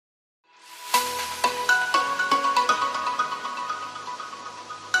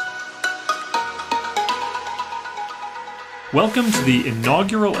Welcome to the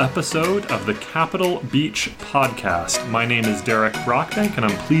inaugural episode of the Capitol Beach Podcast. My name is Derek Brockbank, and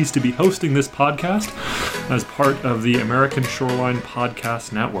I'm pleased to be hosting this podcast as part of the American Shoreline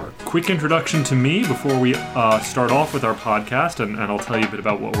Podcast Network. Quick introduction to me before we start off with our podcast, and I'll tell you a bit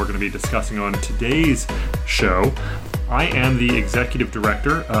about what we're going to be discussing on today's show. I am the Executive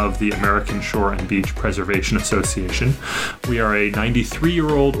Director of the American Shore and Beach Preservation Association. We are a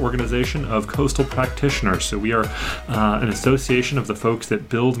 93-year-old organization of coastal practitioners, so we are an association of the folks that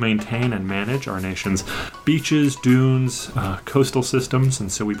build, maintain, and manage our nation's beaches, dunes, coastal systems, and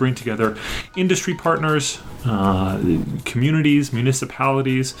so we bring together industry partners, communities,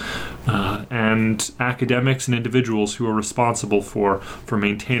 municipalities, and academics and individuals who are responsible for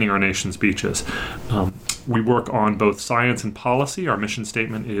maintaining our nation's beaches. We work on both science and policy. Our mission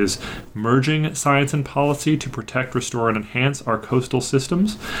statement is merging science and policy to protect, restore, and enhance our coastal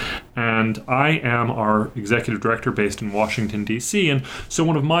systems. And I am our executive director based in Washington, D.C. And so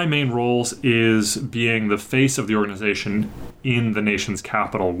one of my main roles is being the face of the organization in the nation's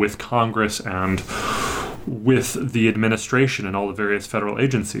capital with Congress and with the administration and all the various federal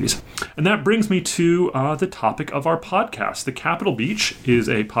agencies. And that brings me to the topic of our podcast. The Capitol Beach is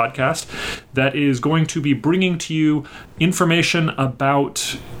a podcast that is going to be bringing to you information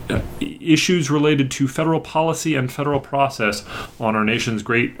about issues related to federal policy and federal process on our nation's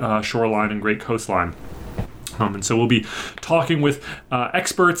great shoreline and great coastline. And so we'll be talking with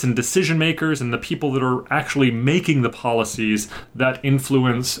experts and decision makers and the people that are actually making the policies that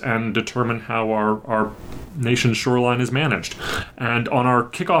influence and determine how our nation's shoreline is managed. And on our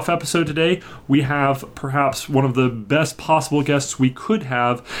kickoff episode today, we have perhaps one of the best possible guests we could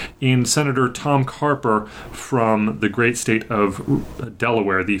have in Senator Tom Carper from the great state of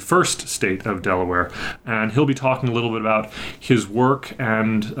Delaware, the first state of Delaware. And he'll be talking a little bit about his work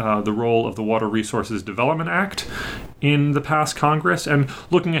and the role of the Water Resources Development Act in the past Congress, and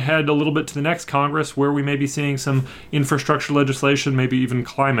looking ahead a little bit to the next Congress where we may be seeing some infrastructure legislation, maybe even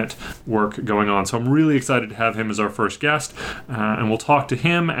climate work going on. So I'm really excited to have him as our first guest, and we'll talk to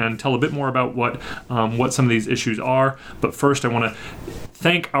him and tell a bit more about what some of these issues are. But first, I want to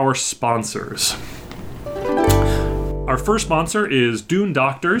thank our sponsors. Our first sponsor is Dune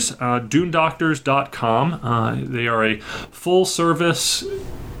Doctors, dunedoctors.com. They are a full-service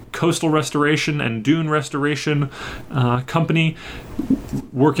coastal restoration and dune restoration company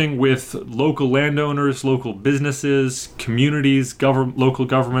working with local landowners, local businesses, communities, local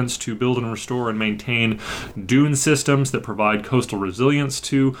governments to build and restore and maintain dune systems that provide coastal resilience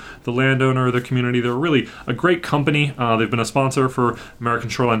to the landowner or the community. They're really a great company. They've been a sponsor for American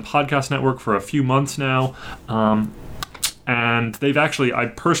Shoreline Podcast Network for a few months now. And they've actually, I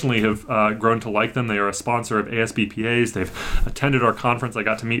personally have grown to like them. They are a sponsor of ASBPA's. They've attended our conference. I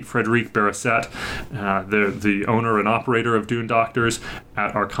got to meet Frederic Barrasset, the owner and operator of Dune Doctors,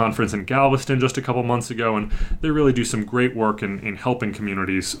 at our conference in Galveston just a couple months ago. And they really do some great work in helping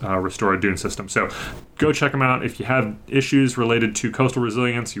communities restore a dune system. So go check them out. If you have issues related to coastal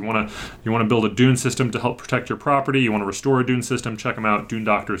resilience, you want to build a dune system to help protect your property, you want to restore a dune system, check them out,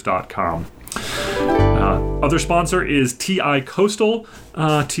 dunedoctors.com. Other sponsor is TI Coastal,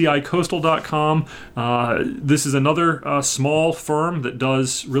 ticoastal.com. This is another small firm that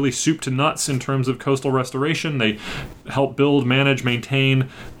does really soup to nuts in terms of coastal restoration. They help build, manage, maintain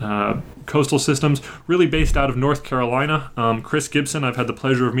coastal systems, really based out of North Carolina. Chris Gibson, I've had the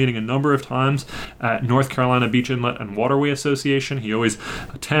pleasure of meeting a number of times at North Carolina Beach Inlet and Waterway Association. He always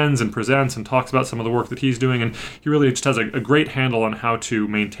attends and presents and talks about some of the work that he's doing, and he really just has a great handle on how to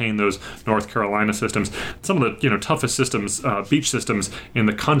maintain those North Carolina systems. Some of the toughest systems, beach systems in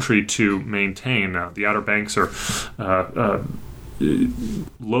the country to maintain. The Outer Banks are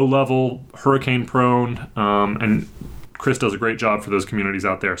low-level, hurricane-prone, and Chris does a great job for those communities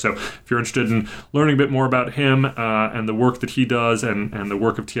out there. So if you're interested in learning a bit more about him and the work that he does and the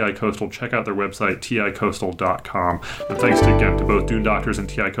work of TI Coastal, check out their website, ticoastal.com. And thanks again to both Dune Doctors and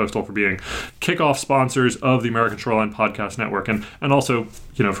TI Coastal for being kickoff sponsors of the American Shoreline Podcast Network, and also,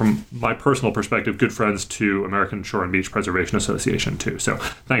 from my personal perspective, good friends to American Shore and Beach Preservation Association too. So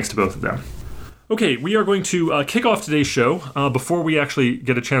thanks to both of them. Okay, we are going to kick off today's show. Before we actually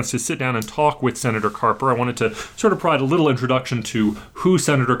get a chance to sit down and talk with Senator Carper, I wanted to sort of provide a little introduction to who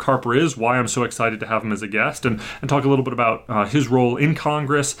Senator Carper is, why I'm so excited to have him as a guest, and talk a little bit about his role in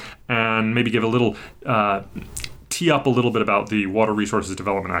Congress, and maybe give a little tee up a little bit about the Water Resources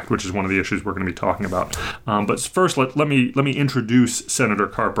Development Act, which is one of the issues we're going to be talking about. But first, let me introduce Senator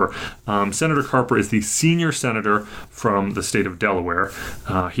Carper. Senator Carper is the senior senator from the state of Delaware.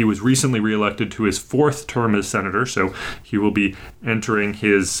 He was recently reelected to his 4th term as senator, so he will be entering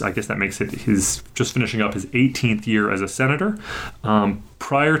his, I guess that makes it his, just finishing up his 18th year as a senator.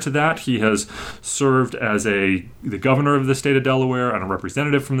 Prior to that, he has served as the governor of the state of Delaware and a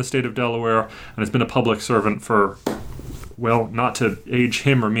representative from the state of Delaware, and has been a public servant for, well, not to age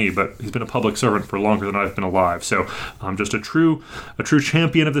him or me, but he's been a public servant for longer than I've been alive. So just a true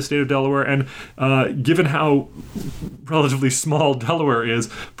champion of the state of Delaware. And given how relatively small Delaware is,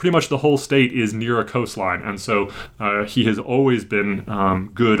 pretty much the whole state is near a coastline. And so he has always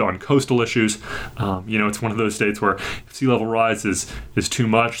been good on coastal issues. It's one of those states where if sea level rise is too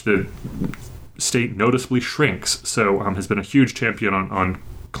much, the state noticeably shrinks. So has been a huge champion on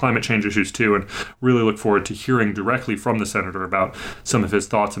climate change issues too, and really look forward to hearing directly from the senator about some of his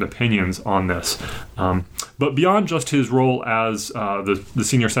thoughts and opinions on this. But beyond just his role as the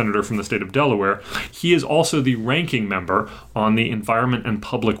senior senator from the state of Delaware, he is also the ranking member on the Environment and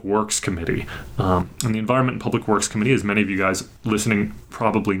Public Works Committee. And the Environment and Public Works Committee, as many of you guys listening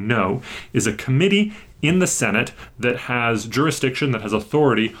probably know, is a committee in the Senate that has jurisdiction, that has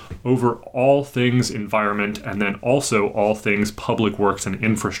authority over all things environment, and then also all things public works and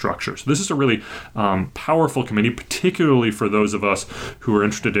infrastructure. So this is a really powerful committee, particularly for those of us who are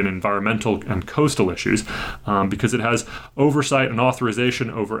interested in environmental and coastal issues, because it has oversight and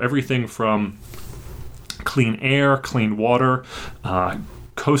authorization over everything from clean air, clean water,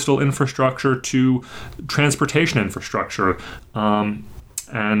 coastal infrastructure to transportation infrastructure,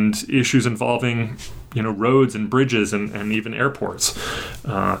 and issues involving roads and bridges and even airports.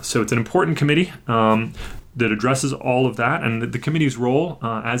 So it's an important committee that addresses all of that, and the committee's role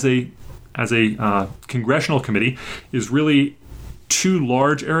as a congressional committee is really 2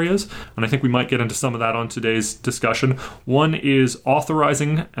 large areas, and I think we might get into some of that on today's discussion. One is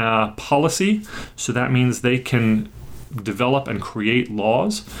authorizing policy, so that means they can develop and create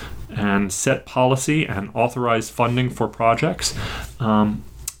laws and set policy and authorize funding for projects.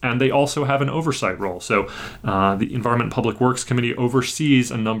 And they also have an oversight role. So the Environment and Public Works Committee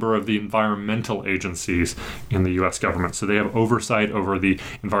oversees a number of the environmental agencies in the U.S. government. So they have oversight over the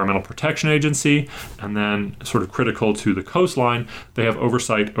Environmental Protection Agency, and then sort of critical to the coastline, they have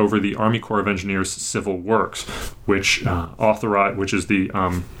oversight over the Army Corps of Engineers Civil Works, which is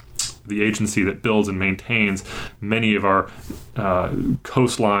the agency that builds and maintains many of our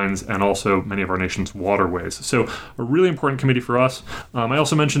coastlines and also many of our nation's waterways. So a really important committee for us. I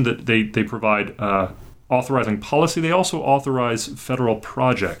also mentioned that they provide authorizing policy. They also authorize federal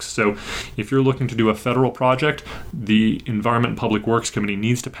projects. So if you're looking to do a federal project, the Environment and Public Works Committee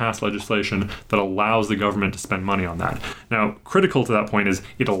needs to pass legislation that allows the government to spend money on that. Now, critical to that point is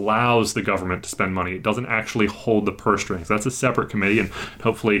it allows the government to spend money. It doesn't actually hold the purse strings. That's a separate committee, and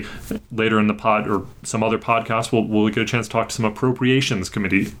hopefully later in the pod or some other podcast, we'll get a chance to talk to some appropriations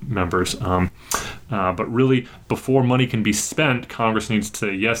committee members. But really, before money can be spent, Congress needs to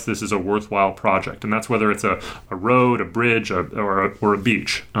say, yes, this is a worthwhile project. And that's whether it's a road, a bridge, or a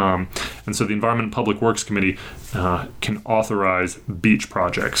beach. And so the Environment and Public Works Committee can authorize beach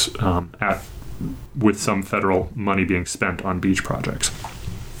projects with some federal money being spent on beach projects.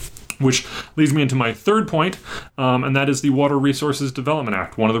 Which leads me into my third point, and that is the Water Resources Development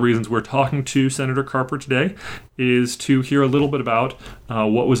Act. One of the reasons we're talking to Senator Carper today is to hear a little bit about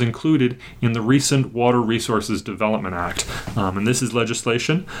what was included in the recent Water Resources Development Act. And this is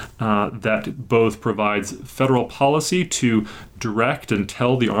legislation that both provides federal policy to direct and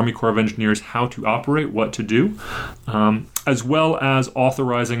tell the Army Corps of Engineers how to operate, what to do, as well as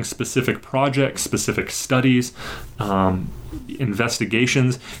authorizing specific projects, specific studies,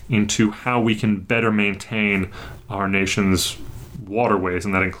 investigations into how we can better maintain our nation's waterways,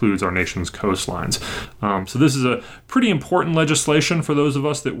 and that includes our nation's coastlines. So this is a pretty important legislation for those of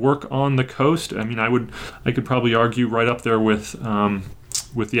us that work on the coast. I mean, I could probably argue right up there with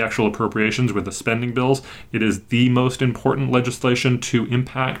the actual appropriations, with the spending bills. It is the most important legislation to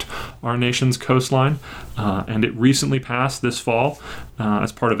impact our nation's coastline, and it recently passed this fall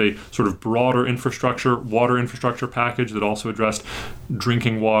as part of a sort of broader water infrastructure package that also addressed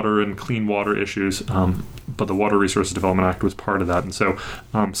drinking water and clean water issues. But the Water Resources Development Act was part of that. And so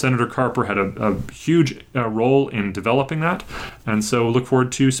Senator Carper had a huge role in developing that. And so look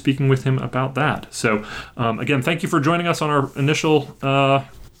forward to speaking with him about that. So again, thank you for joining us on our initial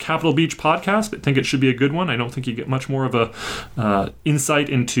Capitol Beach podcast. I think it should be a good one. I don't think you get much more of a insight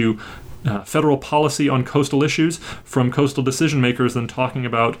into federal policy on coastal issues from coastal decision makers than talking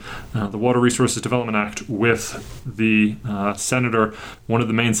about the Water Resources Development Act with the senator, one of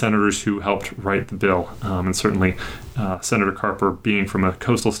the main senators who helped write the bill. And certainly Senator Carper, being from a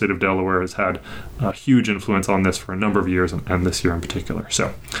coastal state of Delaware, has had a huge influence on this for a number of years, and this year in particular.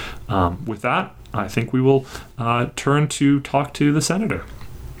 So with that, I think we will turn to talk to the senator.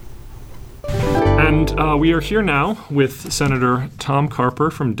 And we are here now with Senator Tom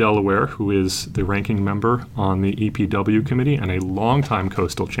Carper from Delaware, who is the ranking member on the EPW committee and a longtime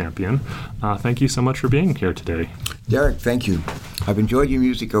coastal champion. Thank you so much for being here today. Derek, thank you. I've enjoyed your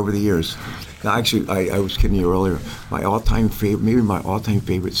music over the years. Now, actually, I was kidding you earlier. My all-time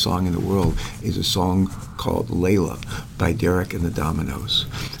favorite song in the world is a song called Layla by Derek and the Dominoes,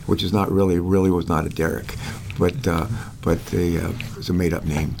 which is not really was not a Derek, but it's a made-up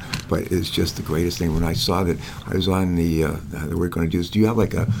name. But it's just the greatest thing. When I saw that I was on the we're going to do this. Do you have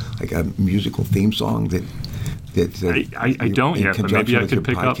like a musical theme song that I don't yet, but maybe I could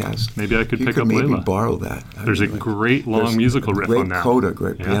pick up. Maybe I could pick up Layla. Maybe borrow that. There's a great long musical riff on that.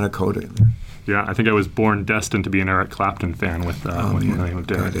 Great piano coda in there. Yeah, I think I was born destined to be an Eric Clapton fan with the name of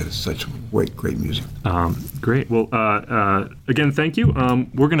Derek. God, that is such great music. Great. Well, again, thank you.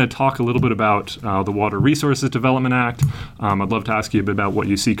 We're going to talk a little bit about the Water Resources Development Act. I'd love to ask you a bit about what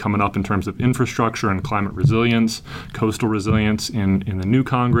you see coming up in terms of infrastructure and climate resilience, coastal resilience in the new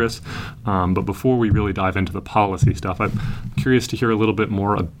Congress. But before we really dive into the policy stuff, I'm curious to hear a little bit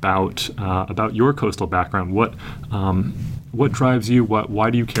more about your coastal background. What drives you? Why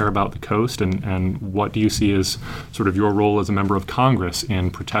do you care about the coast, and what do you see as sort of your role as a member of Congress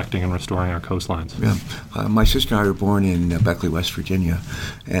in protecting and restoring our coastlines? Yeah, my sister and I were born in Beckley, West Virginia,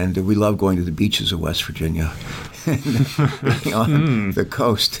 and we love going to the beaches of West Virginia. On the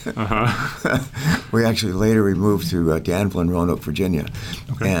coast. We actually later moved to Danville and Roanoke, Virginia,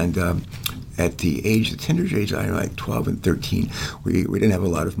 and at the tender age, I don't know, like 12 and 13, we didn't have a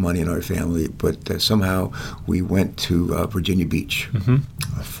lot of money in our family, but somehow we went to Virginia Beach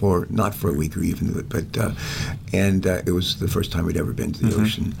not for a week or even, but it was the first time we'd ever been to the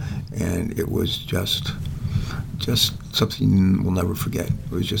ocean, and it was just something we'll never forget.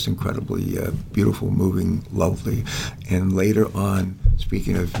 It was just incredibly beautiful, moving, lovely. And later on,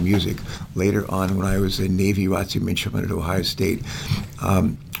 speaking of music, when I was a Navy ROTC midshipman at Ohio State,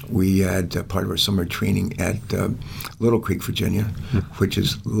 we had part of our summer training at Little Creek, Virginia, which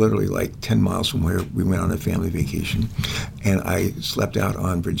is literally like 10 miles from where we went on a family vacation. And I slept out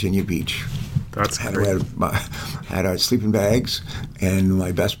on Virginia Beach. That's great. Had our sleeping bags, and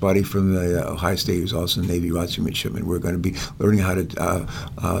my best buddy from the Ohio State, who's also a Navy ROTC midshipman. We're going to be learning how to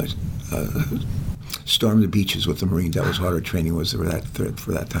storm the beaches with the Marine Devils. Water training was for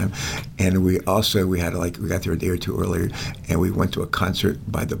that time, and we got there a day or two earlier, and we went to a concert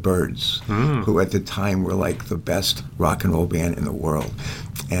by the Byrds, who at the time were like the best rock and roll band in the world,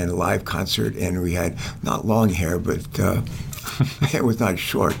 and a live concert, and we had not long hair, but it was not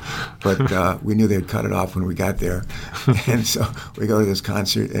short, but we knew they'd cut it off when we got there. And so we go to this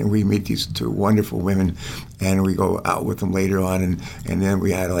concert, and we meet these two wonderful women, and we go out with them later on, and then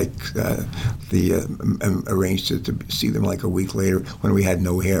we had arranged to see them like a week later when we had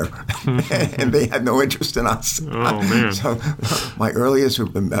no hair, and they had no interest in us. Oh, man. So my earliest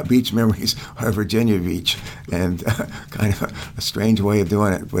beach memories are Virginia Beach, and kind of a strange way of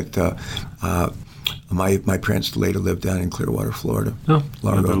doing it, but my parents later lived down in Clearwater, Florida. Oh,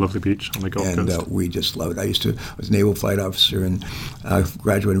 Largo. Lovely beach on the Gulf Coast. And we just loved it. I was a naval flight officer, and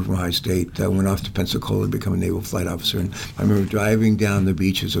graduated from Ohio State. Went off to Pensacola to become a naval flight officer. And I remember driving down the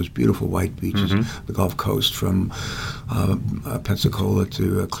beaches, those beautiful white beaches, the Gulf Coast from Pensacola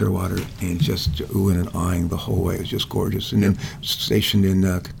to Clearwater, and just oohing and ahhing the whole way. It was just gorgeous. And then stationed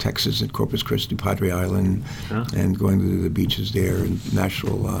in Texas at Corpus Christi, Padre Island, and going to the beaches there, and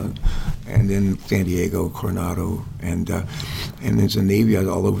Nashville, and then San Diego, Coronado, and there's a Navy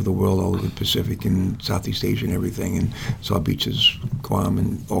all over the world, all over the Pacific and Southeast Asia and everything, and saw beaches, Guam,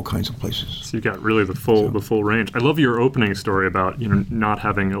 and all kinds of places. So you got really the full range. I love your opening story about not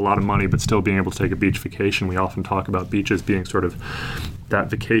having a lot of money but still being able to take a beach vacation. We often talk about beaches being sort of that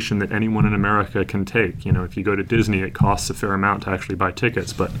vacation that anyone in America can take. If you go to Disney, it costs a fair amount to actually buy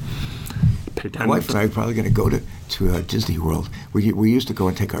tickets, but my wife and I are probably going to go to Disney World. We used to go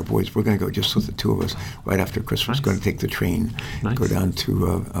and take our boys. We're going to go just with the two of us right after Christmas. Nice. Going to take the train, go down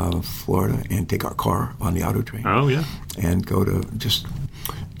to Florida, and take our car on the auto train. Oh, yeah. And go to just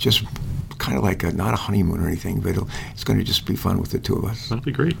kind of like not a honeymoon or anything, but it's going to just be fun with the two of us. That'll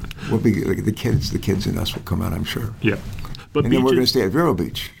be great. We'll be the kids and us will come out, I'm sure. Yeah. But and then we're going to stay at Vero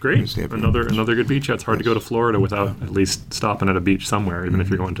Beach. Great. Another good beach. Yeah, it's hard to go to Florida without at least stopping at a beach somewhere, even if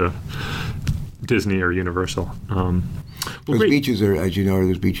you're going to Disney or Universal. Those beaches are, as you know,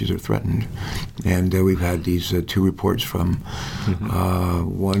 those beaches are threatened, and we've had these two reports from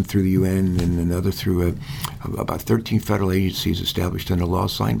one through the UN and another through about 13 federal agencies established under law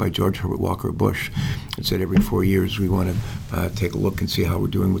signed by George Herbert Walker Bush. It said every 4 years we want to take a look and see how we're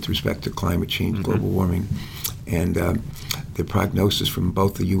doing with respect to climate change, global warming. And the prognosis from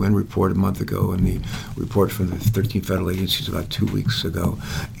both the UN report a month ago and the report from the 13 federal agencies about 2 weeks ago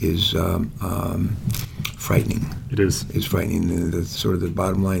is frightening. It is. It's frightening. The sort of the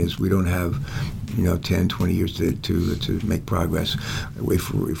bottom line is we don't have 10, 20 years to make progress.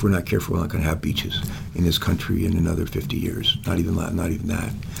 If we're not careful, we're not going to have beaches in this country in another 50 years. Not even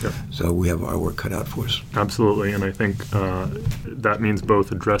that. Yep. So we have our work cut out for us. Absolutely, and I think that means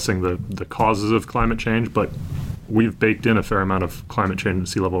both addressing the causes of climate change, but we've baked in a fair amount of climate change and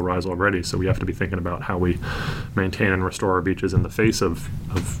sea level rise already, so we have to be thinking about how we maintain and restore our beaches in the face of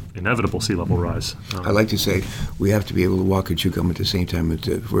inevitable sea level rise. I like to say we have to be able to walk and chew gum at the same time.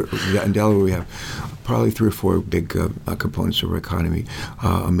 In Delaware, we have probably 3 or 4 big components of our economy.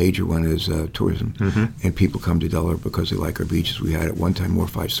 A major one is tourism, and people come to Delaware because they like our beaches. We had at one time more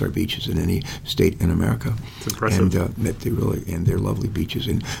 5-star beaches than any state in America. It's impressive. And they're lovely beaches,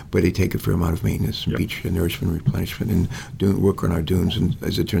 but they take a fair amount of maintenance and beach nourishment, replenishment, and doing work on our dunes. And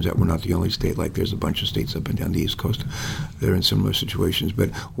as it turns out, we're not the only state. Like there's a bunch of states up and down the East Coast that are in similar situations.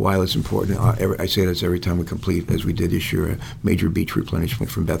 But while it's important, I say this every time we complete, as we did this year, a major beach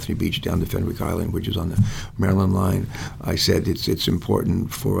replenishment from Bethany Beach down to Fenwick Island, which is on the Maryland line. I said it's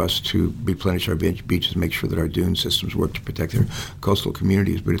important for us to replenish our beaches, make sure that our dune systems work to protect our coastal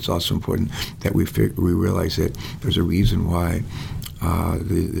communities. But it's also important that we realize that there's a reason why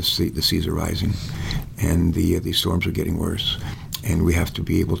the seas are rising and the storms are getting worse. And we have to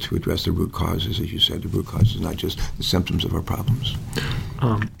be able to address the root causes, as you said. The root causes, not just the symptoms of our problems.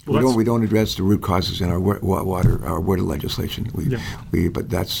 We don't address the root causes in our water legislation. But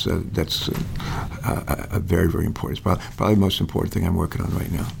that's a very, very important. It's probably the most important thing I'm working on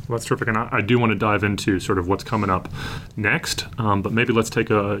right now. Well, that's terrific, and I do want to dive into sort of what's coming up next. But maybe let's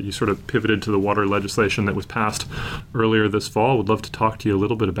you sort of pivoted to the water legislation that was passed earlier this fall. Would love to talk to you a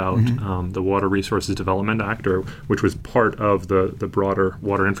little bit about the Water Resources Development Act, which was part of the broader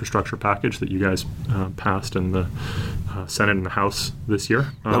water infrastructure package that you guys passed in the Senate and the House this year.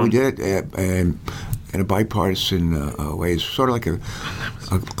 We did it in a bipartisan way. It's sort of like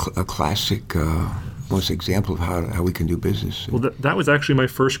a classic most example of how we can do business. Well, that was actually my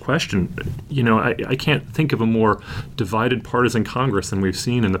first question. I can't think of a more divided partisan Congress than we've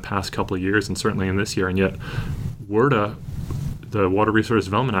seen in the past couple of years, and certainly in this year, and yet WRDA, the Water Resource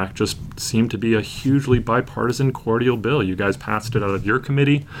Development Act, just seemed to be a hugely bipartisan, cordial bill. You guys passed it out of your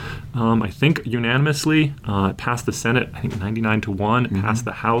committee, I think unanimously. It passed the Senate, I think 99-1. It passed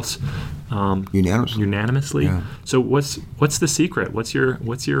the House unanimously. Yeah. So what's the secret? What's your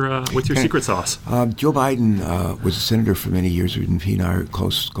secret sauce? Joe Biden was a senator for many years, and he and I are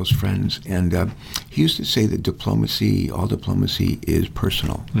close friends. And he used to say that all diplomacy is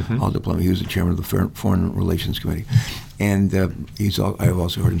personal. All diplomacy. He was the chairman of the Foreign Relations Committee. And I've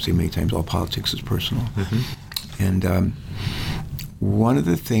also heard him say many times, all politics is personal. And one of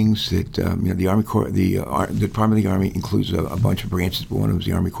the things that the Army Corps, the Department of the Army includes a bunch of branches, but one of them is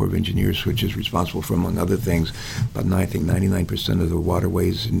the Army Corps of Engineers, which is responsible for, among other things, about 99% of the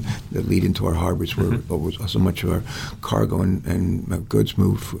waterways that lead into our harbors, where so much of our cargo and goods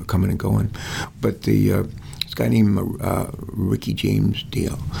move, coming and going. But this guy named Ricky James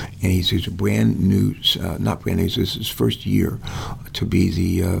Dale, and he's a brand new, not brand new, this is his first year to be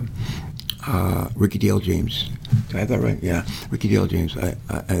the Ricky Dale James. Did I have that right? Yeah, Ricky Dale James.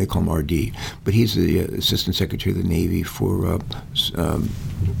 I call him RD, but he's the Assistant Secretary of the Navy for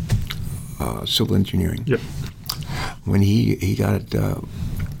civil engineering. Yep. When he got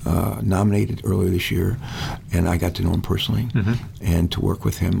nominated earlier this year, and I got to know him personally, and to work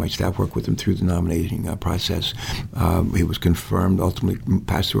with him. My staff worked with him through the nominating process. He was confirmed, ultimately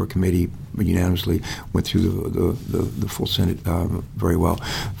passed through our committee unanimously, went through the full Senate very well.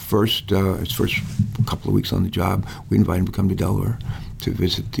 His first couple of weeks on the job, we invited him to come to Delaware to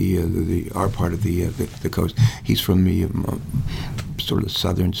visit our part of the coast. He's from the sort of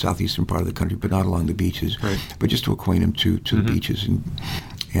southeastern part of the country, but not along the beaches. Right. But just to acquaint him to the beaches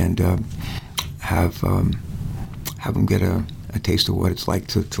and have him get a taste of what it's like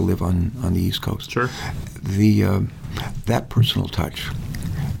to live on the East Coast. Sure. That personal touch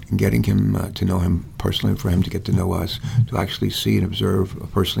getting him to know him personally, for him to get to know us, to actually see and observe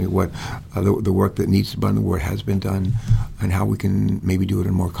personally what the work that needs to be done, the work has been done, and how we can maybe do it in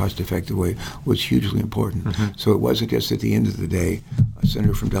a more cost-effective way was hugely important. Mm-hmm. So it wasn't just at the end of the day, a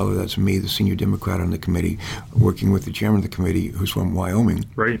senator from Delaware, that's me, the senior Democrat on the committee, working with the chairman of the committee, who's from Wyoming.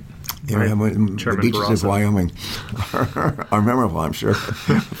 Right. Right. The beaches of Wyoming are memorable, I'm sure.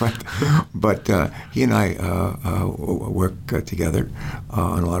 but he and I work together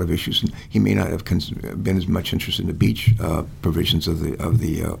on a lot of issues. And he may not have been as much interested in the beach provisions of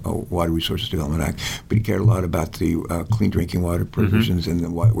the Water Resources Development Act, but he cared a lot about the clean drinking water provisions and the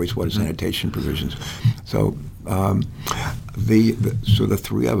wastewater sanitation provisions. So the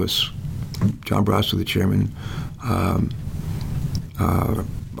three of us, John Brasso, the chairman,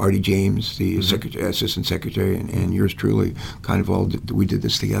 Artie James, the assistant secretary, and yours truly, kind of we did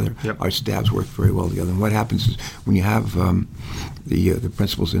this together. Yep. Our staffs worked very well together. And what happens is when you have the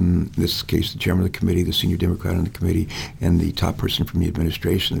principals, in this case, the chairman of the committee, the senior Democrat on the committee, and the top person from the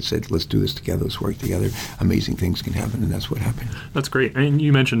administration that said, let's do this together, let's work together, amazing things can happen, and that's what happened. That's great. And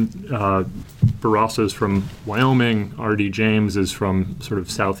you mentioned Barrasso's from Wyoming, Artie James is from sort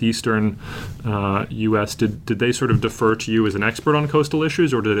of southeastern U.S. Did they sort of defer to you as an expert on coastal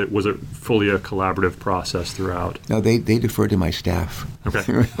issues, or was it fully a collaborative process throughout? No, they defer to my staff.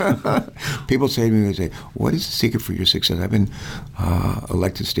 Okay. People say to me, they say, what is the secret for your success? I've been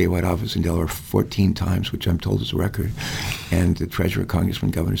elected statewide office in Delaware 14 times, which I'm told is a record, and the treasurer,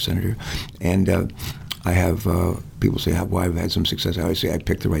 congressman, governor, senator. And I have people say, why I've had some success. I always say I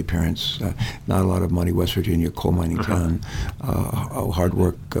picked the right parents. Not a lot of money, West Virginia, coal mining town, hard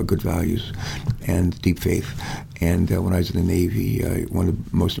work, good values, and deep faith. And when I was in the Navy, one of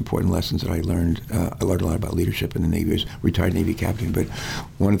the most important lessons that I learned a lot about leadership in the Navy. I was a retired Navy captain, but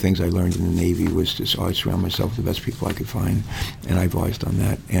one of the things I learned in the Navy was to always surround myself with the best people I could find, and I've always done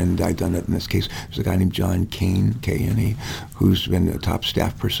that. And I've done that in this case. There's a guy named John Kane, K-N-E, who's been a top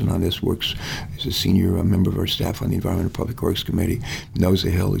staff person on this, works as a senior member of our staff on the Environment and Public Works Committee, knows the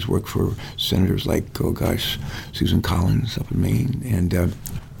Hill. He's worked for senators like, Susan Collins up in Maine,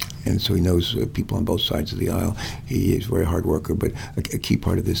 and so he knows people on both sides of the aisle. He is a very hard worker, but a key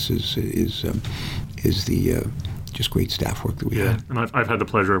part of this is the just great staff work that we have. And I've had the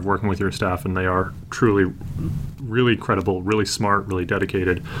pleasure of working with your staff, and they are truly really credible, really smart, really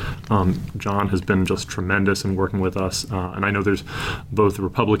dedicated. John has been just tremendous in working with us, and I know there's both the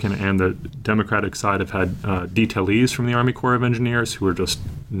Republican and the Democratic side have had detailees from the Army Corps of Engineers who are just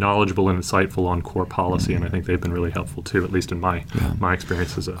knowledgeable and insightful on core policy, and I think they've been really helpful too, at least in my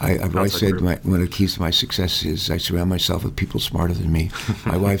experience as a I've always said one of the keys to my success is I surround myself with people smarter than me.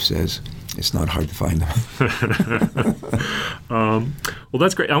 My wife says it's not hard to find them. Well,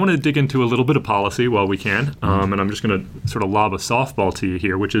 that's great. I want to dig into a little bit of policy while we can, and I'm just going to sort of lob a softball to you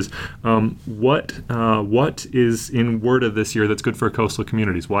here, which is what is in WRDA this year that's good for coastal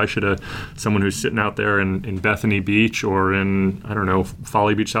communities? Why should someone who's sitting out there in Bethany Beach or in, I don't know,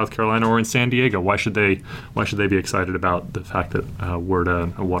 Folly Beach, South Carolina, or in San Diego, why should they be excited about the fact that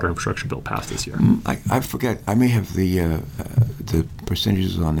WRDA, a water infrastructure bill, passed this year? I forget. I may have the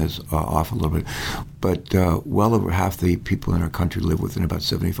percentages on this off a little bit, but well over half the people in our country live within about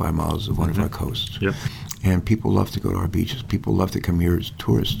 75 miles of one of our coasts. Yep. And people love to go to our beaches. People love to come here as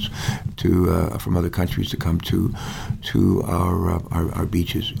tourists from other countries to come to our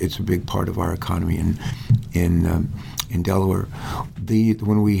beaches. It's a big part of our economy in Delaware.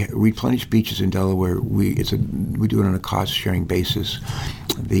 When we replenish beaches in Delaware, we do it on a cost-sharing basis.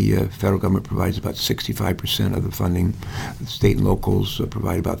 The federal government provides about 65% of the funding. The state and locals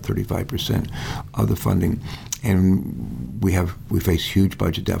provide about 35% of the funding. And we face huge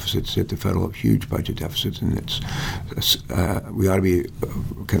budget deficits at the federal, huge budget deficits, and we ought to be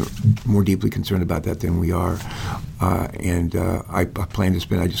kind of more deeply concerned about that than we are. I plan to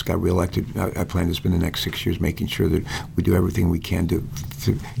spend. I just got reelected. I plan to spend the next 6 years making sure that we do everything we can to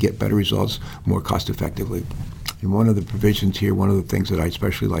get better results more cost effectively. And one of the provisions here, one of the things that I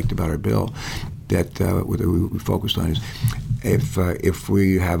especially liked about our bill that we focused on is if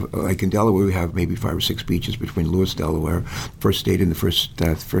we have, like in Delaware, we have maybe 5 or 6 beaches between Lewis, Delaware, first state in the first town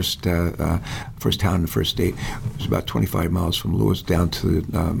in the first state. It's about 25 miles from Lewis down to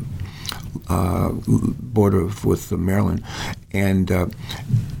the border with Maryland, and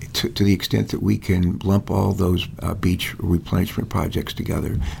to the extent that we can lump all those beach replenishment projects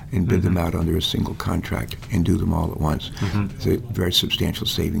together and bid them out under a single contract and do them all at once, it's a very substantial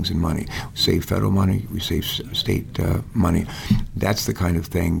savings in money. We save federal money, we save state money. That's the kind of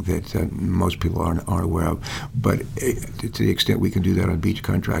thing that most people aren't aware of. But to the extent we can do that on beach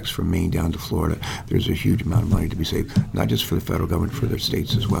contracts from Maine down to Florida, there's a huge amount of money to be saved, not just for the federal government, for the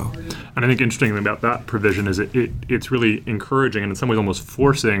states as well. And I think interesting about that provision is it's really encouraging and in some ways almost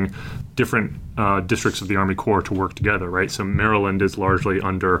forcing different districts of the Army Corps to work together, right? So Maryland is largely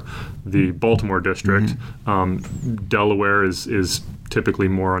under the Baltimore district. Delaware is typically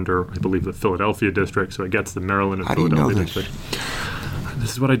more under, I believe, the Philadelphia district, so it gets the Maryland and Philadelphia district.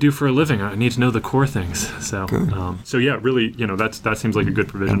 This is what I do for a living. I need to know the core things. So, yeah, really, that seems like a good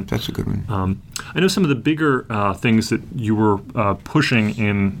provision. Yeah, that's a good one. I know some of the bigger things that you were pushing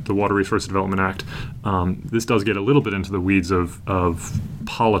in the Water Resource Development Act. This does get a little bit into the weeds of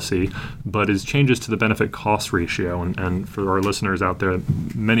policy, but is changes to the benefit-cost ratio. And for our listeners out there,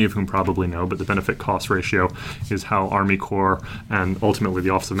 many of whom probably know, but the benefit-cost ratio is how Army Corps and ultimately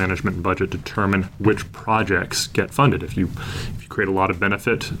the Office of Management and Budget determine which projects get funded. If you create a lot of benefit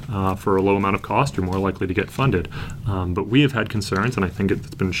for a low amount of cost, you're more likely to get funded. But we have had concerns, and I think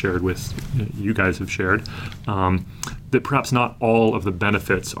it's been shared with, you guys have shared, that perhaps not all of the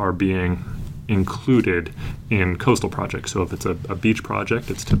benefits are being included in coastal projects. So if it's a beach project,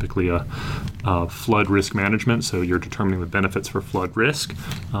 it's typically a flood risk management, so you're determining the benefits for flood risk,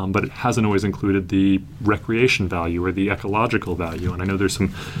 but it hasn't always included the recreation value or the ecological value. And I know there's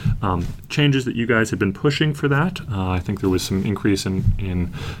some changes that you guys have been pushing for that. I think there was some increase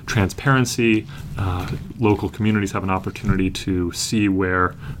in transparency. Local communities have an opportunity to see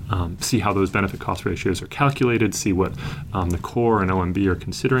see how those benefit cost ratios are calculated, see what the Corps and OMB are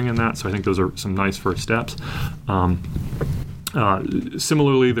considering in that. So I think those are some nice first steps.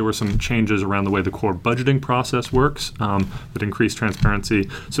 Similarly, there were some changes around the way the Corps budgeting process works that increased transparency.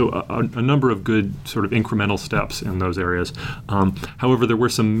 So a number of good sort of incremental steps in those areas. However, there were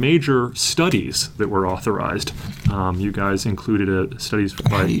some major studies that were authorized. You guys included studies by...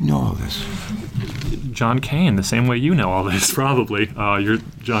 How do you know all this? John Kane, the same way you know all this, probably.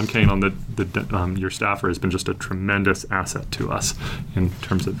 John Kane on your staffer has been just a tremendous asset to us in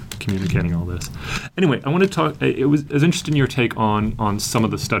terms of communicating all this. Anyway, I want to talk. It was interested in your take on some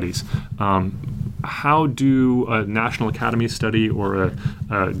of the studies. How do a National Academy study or a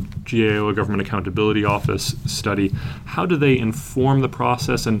GAO, a Government Accountability Office study, how do they inform the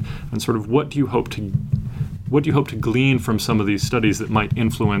process, and sort of what do you hope to glean from some of these studies that might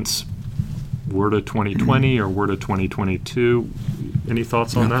influence WRDA 2020 or WRDA 2022? Any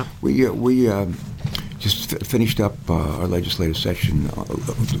thoughts on that? We just finished up our legislative session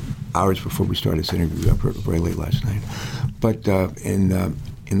hours before we started this interview, very late last night. But in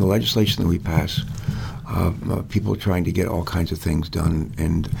the legislation that we pass, people are trying to get all kinds of things done,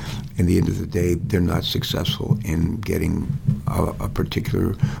 and in the end of the day, they're not successful in getting a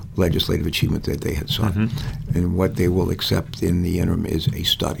particular legislative achievement that they had sought. And what they will accept in the interim is a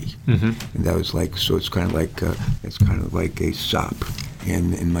study. And that was it's kind of like a SOP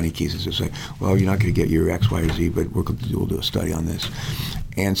in many cases. It's like, well, you're not going to get your X, Y, or Z, but we'll do a study on this.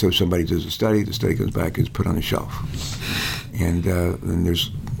 And so somebody does a study, the study comes back, is put on a shelf. And then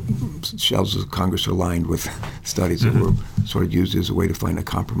there's shelves of Congress are lined with studies that were sort of used as a way to find a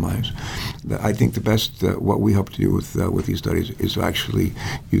compromise. I think the best, what we hope to do with these studies is to actually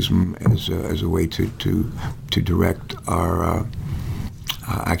use them as a way to direct our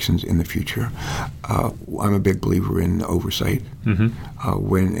actions in the future. I'm a big believer in oversight. I'm not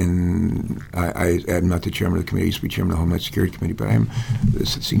the chairman of the committee. I used to be chairman of the Homeland Security Committee, but I'm the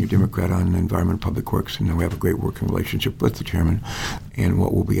senior Democrat on Environment and Public Works, and we have a great working relationship with the chairman. And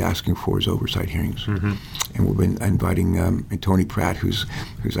what we'll be asking for is oversight hearings. And we've been inviting Tony Pratt, who's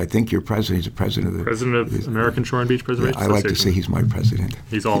I think your president. He's the president of the American Shore and Beach Preservation Association. I like to say he's my president.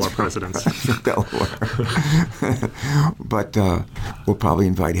 He's all our presidents. But we'll probably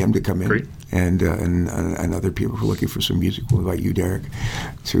invite him to come in. Great. And other people who are looking for some music. We'll invite you, Derek,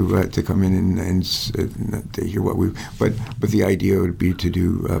 to come in and to hear what we. But the idea would be to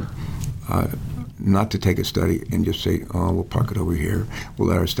do. Not to take a study and just say, oh, we'll park it over here. We'll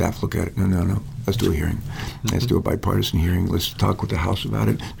let our staff look at it. No. Let's do a hearing. Let's do a bipartisan hearing. Let's talk with the House about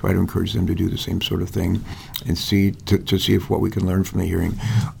it. Try to encourage them to do the same sort of thing, and see if what we can learn from the hearing.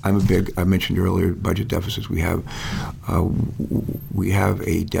 I mentioned earlier, budget deficits. We have a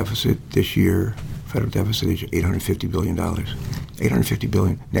deficit this year. Federal deficit is $850 billion. $850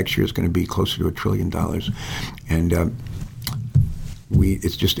 billion. Next year is going to be closer to $1 trillion. And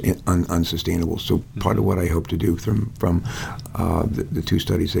it's just unsustainable. So part of what I hope to do from the two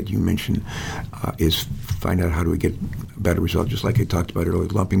studies that you mentioned is find out how do we get a better result, just like I talked about earlier,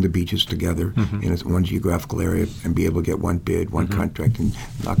 lumping the beaches together in one geographical area and be able to get one bid, one contract, and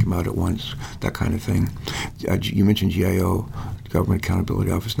knock them out at once, that kind of thing. You mentioned GIO, Government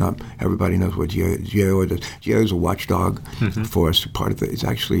Accountability Office. Not everybody knows what GIO does. GIO is a watchdog for us. Part of it's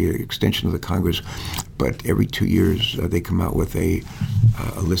actually an extension of the Congress, but every 2 years they come out with a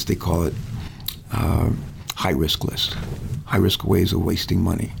list. They call it high-risk list. High-risk ways of wasting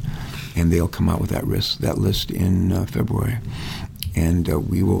money. And they'll come out with that list in February. And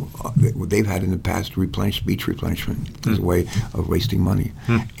we will. They've had in the past beach replenishment as a way of wasting money.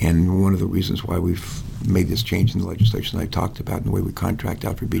 And one of the reasons why we've made this change in the legislation that I talked about and the way we contract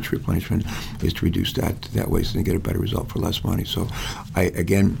out for beach replenishment is to reduce that waste and get a better result for less money. So,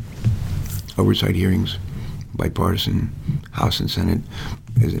 oversight hearings, bipartisan, House and Senate,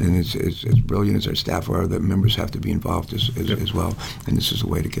 and as brilliant as our staff are, the members have to be involved as well, and this is a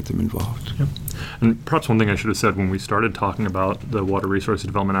way to get them involved. Yep. And perhaps one thing I should have said when we started talking about the Water Resources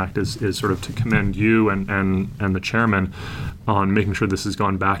Development Act is sort of to commend you and the chairman on making sure this has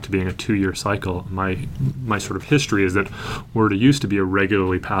gone back to being a 2-year cycle. My sort of history is that WRDA used to be a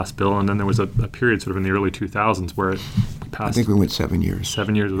regularly passed bill, and then there was a period sort of in the early 2000s where it passed. I think we went 7 years.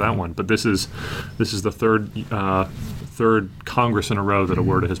 7 years with that one, but this is the third Congress in a row that a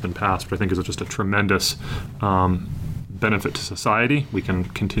WRDA has been passed, which I think is just a tremendous benefit to society. We can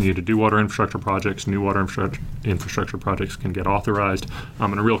continue to do water infrastructure projects. New water infrastructure projects can get authorized,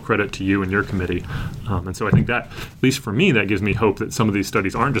 and a real credit to you and your committee. And so I think that, at least for me, that gives me hope that some of these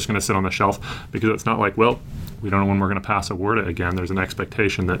studies aren't just going to sit on the shelf, because it's not like, well, we don't know when we're going to pass a WRDA again. There's an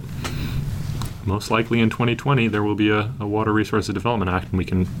expectation that most likely in 2020 there will be a Water Resources Development Act, and we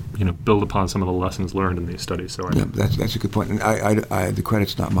can build upon some of the lessons learned in these studies. So that's a good point, and I the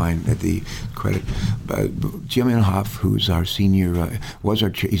credit's not mine. The credit, Jim Inhofe, who's our senior,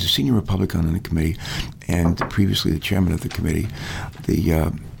 he's a senior Republican on the committee, and previously the chairman of the committee.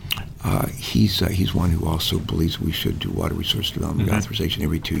 He's one who also believes we should do water resource development authorization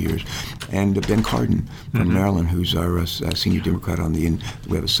every 2 years. And Ben Cardin from Maryland, who's our senior Democrat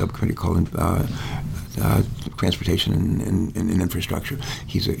we have a subcommittee called Transportation and Infrastructure.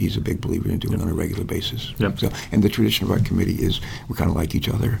 He's a big believer in doing it on a regular basis. Yep. So, and the tradition of our committee is we kind of like each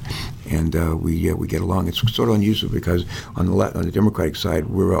other, and we get along. It's sort of unusual because on the Democratic side,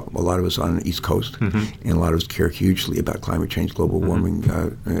 we're a lot of us on the East Coast, and a lot of us care hugely about climate change, global warming,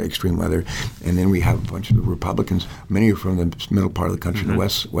 extreme weather, and then we have a bunch of the Republicans. Many are from the middle part of the country, the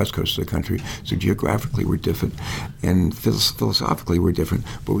west coast of the country. So geographically, we're different, and philosophically, we're different,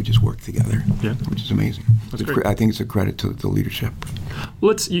 but we just work together, which is amazing. I think it's a credit to the leadership.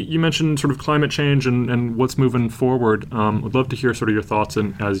 Well, you mentioned sort of climate change and what's moving forward. I'd love to hear sort of your thoughts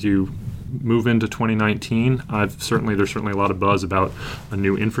as you move into 2019. There's certainly a lot of buzz about a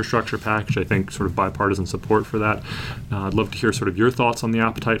new infrastructure package. I think sort of bipartisan support for that. I'd love to hear sort of your thoughts on the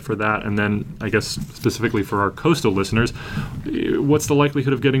appetite for that, and then I guess specifically for our coastal listeners, what's the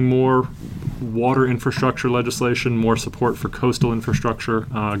likelihood of getting more water infrastructure legislation, more support for coastal infrastructure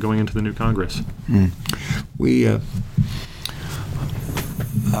going into the new Congress?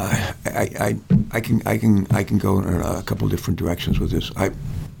 I can go in a couple of different directions with this.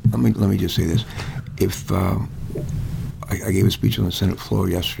 Let me just say this: if I gave a speech on the Senate floor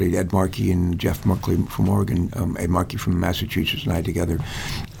yesterday, Ed Markey and Jeff Merkley from Oregon, Ed Markey from Massachusetts and I together,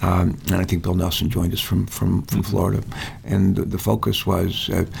 and I think Bill Nelson joined us from Florida, and the focus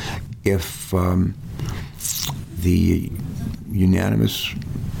was if the unanimous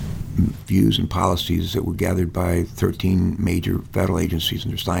views and policies that were gathered by 13 major federal agencies,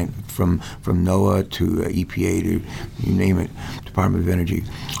 and they're from NOAA to EPA to you name it, Department of Energy.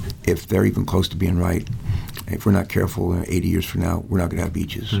 If they're even close to being right, if we're not careful, 80 years from now, we're not going to have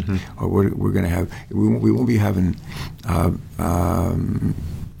beaches, or we're going to have. We won't be having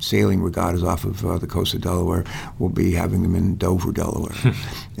sailing regattas off of the coast of Delaware. We'll be having them in Dover, Delaware,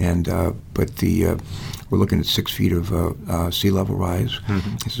 and we're looking at 6 feet of sea level rise.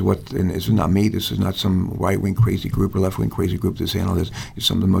 This is not me. This is not some right-wing crazy group or left-wing crazy group that's saying all this. It's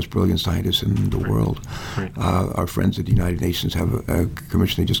some of the most brilliant scientists in the world. Right. Our friends at the United Nations have a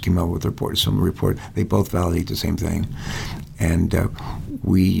commission. They just came out with a report. Some report. They both validate the same thing, and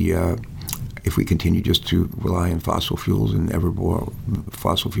if we continue just to rely on fossil fuels and ever more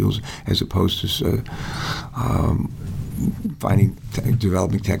fossil fuels, as opposed to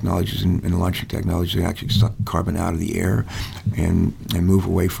developing technologies and launching technologies that actually suck carbon out of the air and move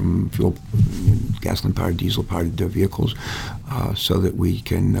away from fuel, gasoline-powered, diesel-powered vehicles, so that we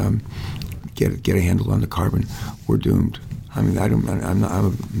can get a handle on the carbon, we're doomed. I mean, I'm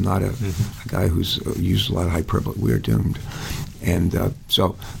not a guy who's used a lot of hyperbole. We are doomed. And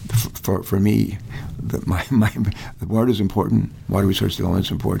so for me, the water is important. Water resource development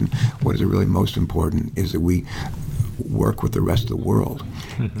is important. What is really most important is that we work with the rest of the world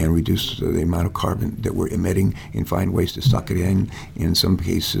and reduce the amount of carbon that we're emitting and find ways to suck it in some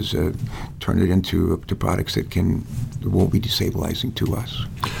cases turn it into products that won't be destabilizing to us.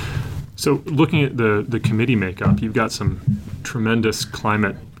 So looking at the committee makeup, you've got some tremendous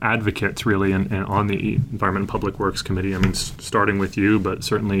climate advocates really on the Environment and Public Works Committee. I mean, starting with you, but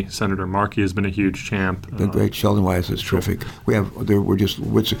certainly Senator Markey has been a huge champ. The great Sheldon Wise is terrific.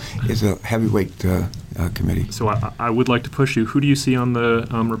 It's a heavyweight committee. So I would like to push you. Who do you see on the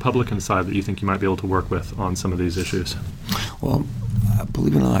Republican side that you think you might be able to work with on some of these issues? Well,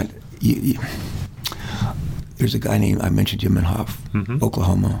 believe it or not, there's a guy named, I mentioned Jim Inhofe,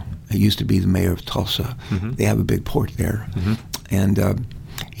 Oklahoma. He used to be the mayor of Tulsa. They have a big port there. And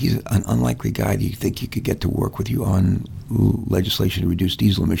he's an unlikely guy that you think you could get to work with you on legislation to reduce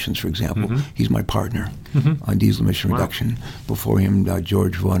diesel emissions, for example. He's my partner on diesel emission reduction. Before him,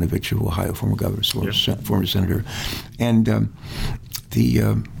 George Voinovich of Ohio, former governor, former senator. And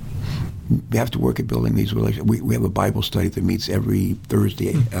we have to work at building these relationships. We have a Bible study that meets every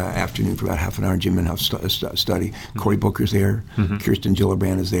Thursday afternoon for about half an hour. Jim Inhofe study. Cory Booker's there. Kirsten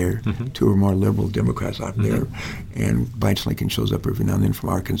Gillibrand is there. Two or more liberal Democrats out there. And Vance Lincoln shows up every now and then from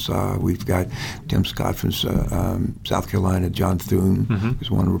Arkansas. We've got Tim Scott from South Carolina. John Thune is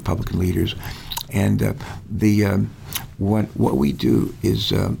one of the Republican leaders. And what we do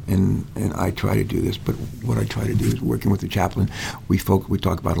is, and I try to do this, but what I try to do is working with the chaplain. We talk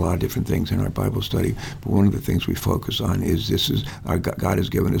about a lot of different things in our Bible study, but one of the things we focus on is our God has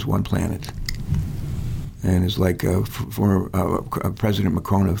given us one planet. And it's like former President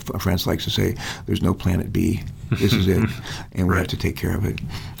Macron of France likes to say, there's no planet B. This is it. And we have to take care of it.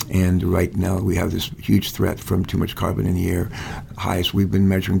 And right now we have this huge threat from too much carbon in the air. Highest we've been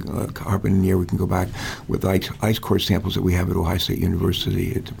measuring carbon in the air. We can go back with ice core samples that we have at Ohio State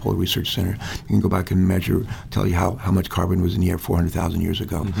University at the Polar Research Center. You can go back and measure, tell you how much carbon was in the air 400,000 years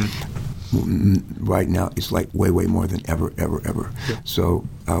ago. Right now, it's like way more than ever. Yeah. So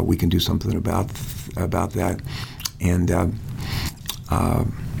we can do something about that, and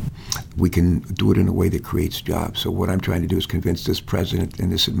we can do it in a way that creates jobs. So what I'm trying to do is convince this president and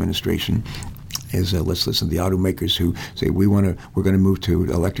this administration is let's listen to the automakers who say we're going to move to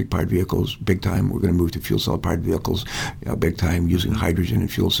electric-powered vehicles big time. We're going to move to fuel cell-powered vehicles big time using hydrogen and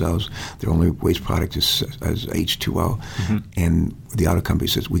fuel cells. Their only waste product is H2O. And the auto company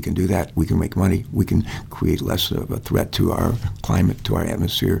says we can do that. We can make money. We can create less of a threat to our climate, to our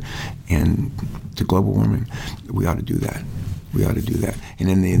atmosphere, and to global warming. We ought to do that. And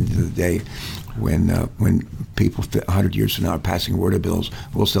in the end of the day, when people 100 years from now are passing water bills,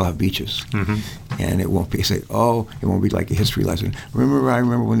 we'll still have beaches. And it won't be it won't be like a history lesson. I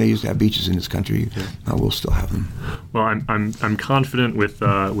remember when they used to have beaches in this country. We'll still have them. Well, I'm confident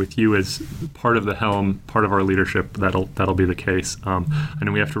with you as part of the helm, part of our leadership, that'll be the case. I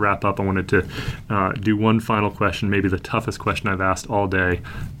know we have to wrap up. I wanted to do one final question, maybe the toughest question I've asked all day.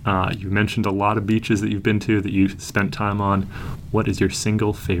 You mentioned a lot of beaches that you've been to, that you spent time on. What is your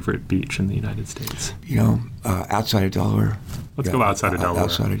single favorite beach in the United States? Outside of Delaware. Let's go outside of Delaware.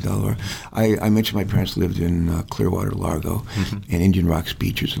 Outside of Delaware. I mentioned my parents lived in Clearwater, Largo, and Indian Rocks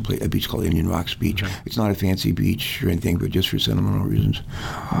Beach. There's a beach called Indian Rocks Beach. Okay. It's not a fancy beach or anything, but just for sentimental reasons.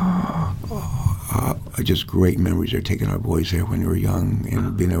 Just great memories there, taking our boys there when they were young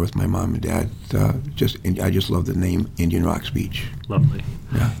and being there with my mom and dad. I just love the name Indian Rocks Beach. Lovely.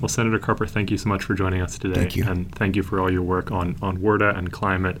 Yeah. Well, Senator Carper, thank you so much for joining us today. Thank you. And thank you for all your work on WRDA and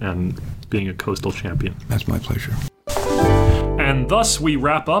climate and being a coastal champion. That's my pleasure. And thus we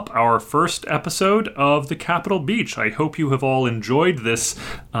wrap up our first episode of The Capitol Beach. I hope you have all enjoyed this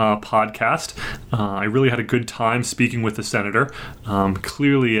podcast. I really had a good time speaking with the senator.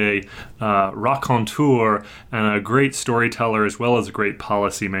 Clearly a raconteur and a great storyteller, as well as a great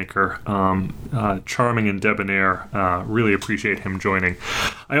policymaker. Charming and debonair. Really appreciate him joining.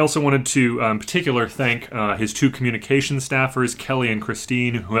 I also wanted to in particular thank his two communication staffers, Kelly and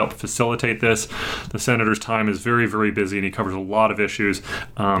Christine, who helped facilitate this. The senator's time is very, very busy, and he covers a lot of issues.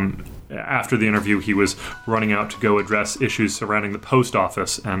 After the interview, he was running out to go address issues surrounding the post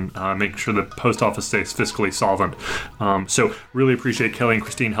office and make sure the post office stays fiscally solvent. So really appreciate Kelly and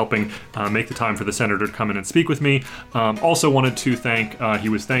Christine helping make the time for the senator to come in and speak with me. Also wanted to thank, he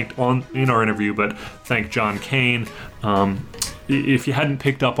was thanked in our interview, but thank John Kane If you hadn't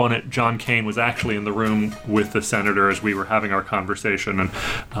picked up on it, John Kane was actually in the room with the senator as we were having our conversation,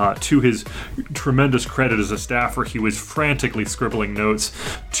 and to his tremendous credit as a staffer, he was frantically scribbling notes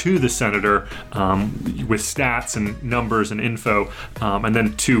to the senator with stats and numbers and info, and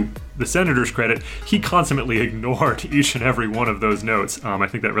then to the senator's credit, he consummately ignored each and every one of those notes. I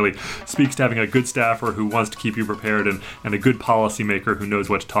think that really speaks to having a good staffer who wants to keep you prepared, and a good policymaker who knows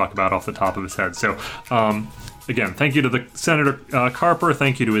what to talk about off the top of his head. So, again, thank you to the Senator Carper,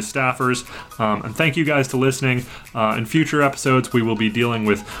 thank you to his staffers, and thank you guys to listening. In future episodes, we will be dealing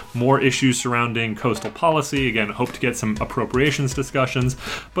with more issues surrounding coastal policy. Again, hope to get some appropriations discussions,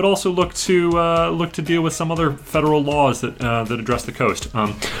 but also look to deal with some other federal laws that address the coast.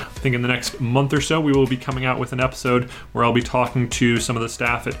 I think in the next month or so, we will be coming out with an episode where I'll be talking to some of the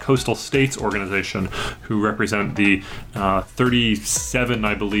staff at Coastal States Organization, who represent the 37,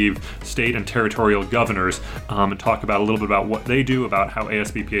 I believe, state and territorial governors, and talk about a little bit about what they do, about how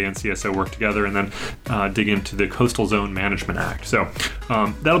ASBPA and CSO work together, and then dig into the Coastal Zone Management Act. So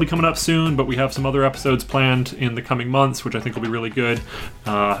that'll be coming up soon, but we have some other episodes planned in the coming months, which I think will be really good.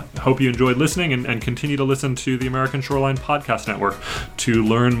 Hope you enjoyed listening, and continue to listen to the American Shoreline Podcast Network to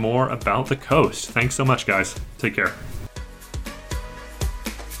learn more about the coast. Thanks so much, guys. Take care.